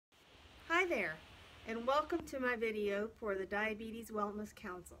there, and welcome to my video for the Diabetes Wellness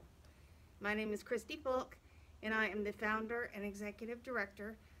Council. My name is Christy Fulk, and I am the founder and executive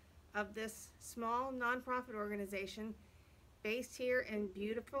director of this small nonprofit organization based here in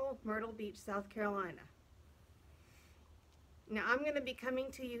beautiful Myrtle Beach, South Carolina. Now, I'm going to be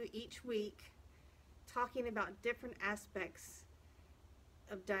coming to you each week talking about different aspects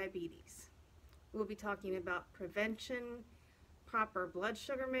of diabetes. We'll be talking about prevention, proper blood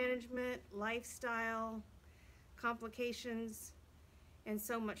sugar management, lifestyle, complications, and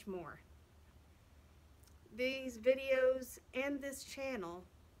so much more. These videos and this channel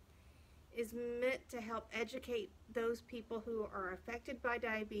is meant to help educate those people who are affected by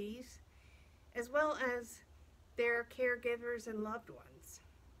diabetes, as well as their caregivers and loved ones.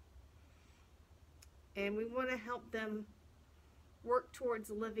 And we want to help them work towards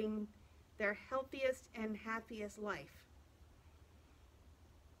living their healthiest and happiest life.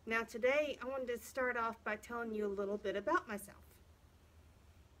 Now today, I wanted to start off by telling you a little bit about myself.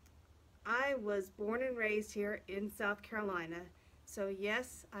 I was born and raised here in South Carolina, so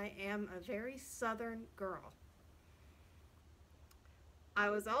yes, I am a very southern girl.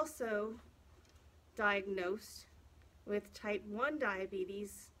 I was also diagnosed with type 1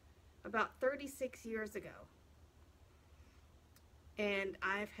 diabetes about 36 years ago. And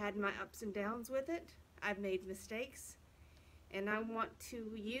I've had my ups and downs with it. I've made mistakes, and I want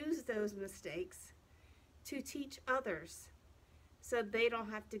to use those mistakes to teach others so they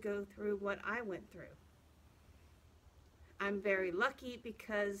don't have to go through what I went through. I'm very lucky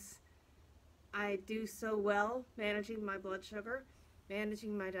because I do so well managing my blood sugar,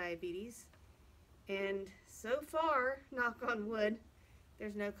 managing my diabetes, and so far, knock on wood,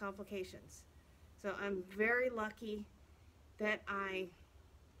 there's no complications. So I'm very lucky that I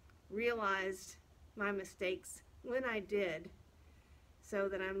realized my mistakes when I did, so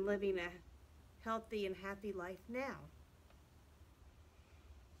that I'm living a healthy and happy life now.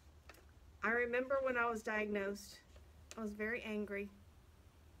 I remember when I was diagnosed, I was very angry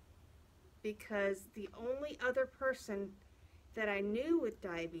because the only other person that I knew with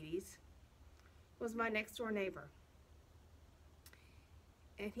diabetes was my next door neighbor.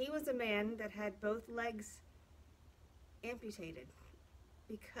 And he was a man that had both legs amputated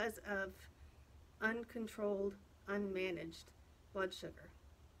because of uncontrolled, unmanaged blood sugar.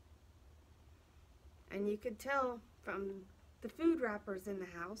 And you could tell from the food wrappers in the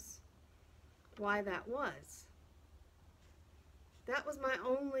house why that was. That was my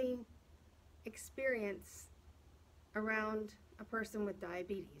only experience around a person with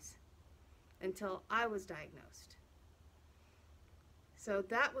diabetes until I was diagnosed. So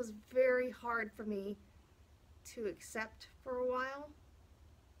that was very hard for me to accept for a while.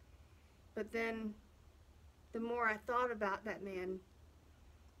 But then the more I thought about that man,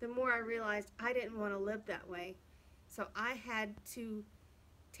 the more I realized I didn't want to live that way. So I had to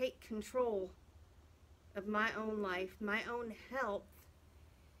take control of my own life, my own health,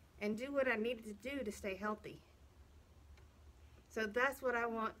 and do what I needed to do to stay healthy. So that's what I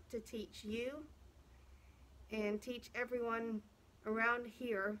want to teach you and teach everyone around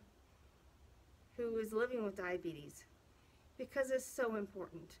here who is living with diabetes, because it's so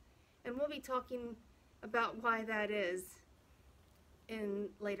important. And we'll be talking about why that is in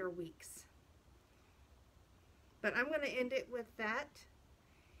later weeks. But I'm going to end it with that,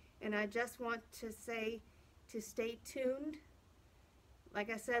 and I just want to say to stay tuned. Like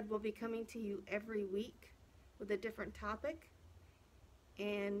I said, we'll be coming to you every week with a different topic.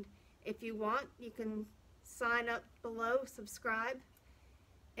 And if you want, you can sign up below, subscribe,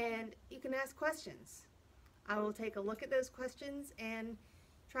 and you can ask questions. I will take a look at those questions and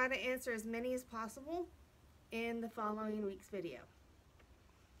try to answer as many as possible in the following week's video.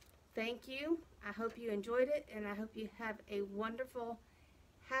 Thank you. I hope you enjoyed it, and I hope you have a wonderful,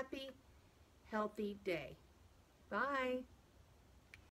 happy, healthy day. Bye.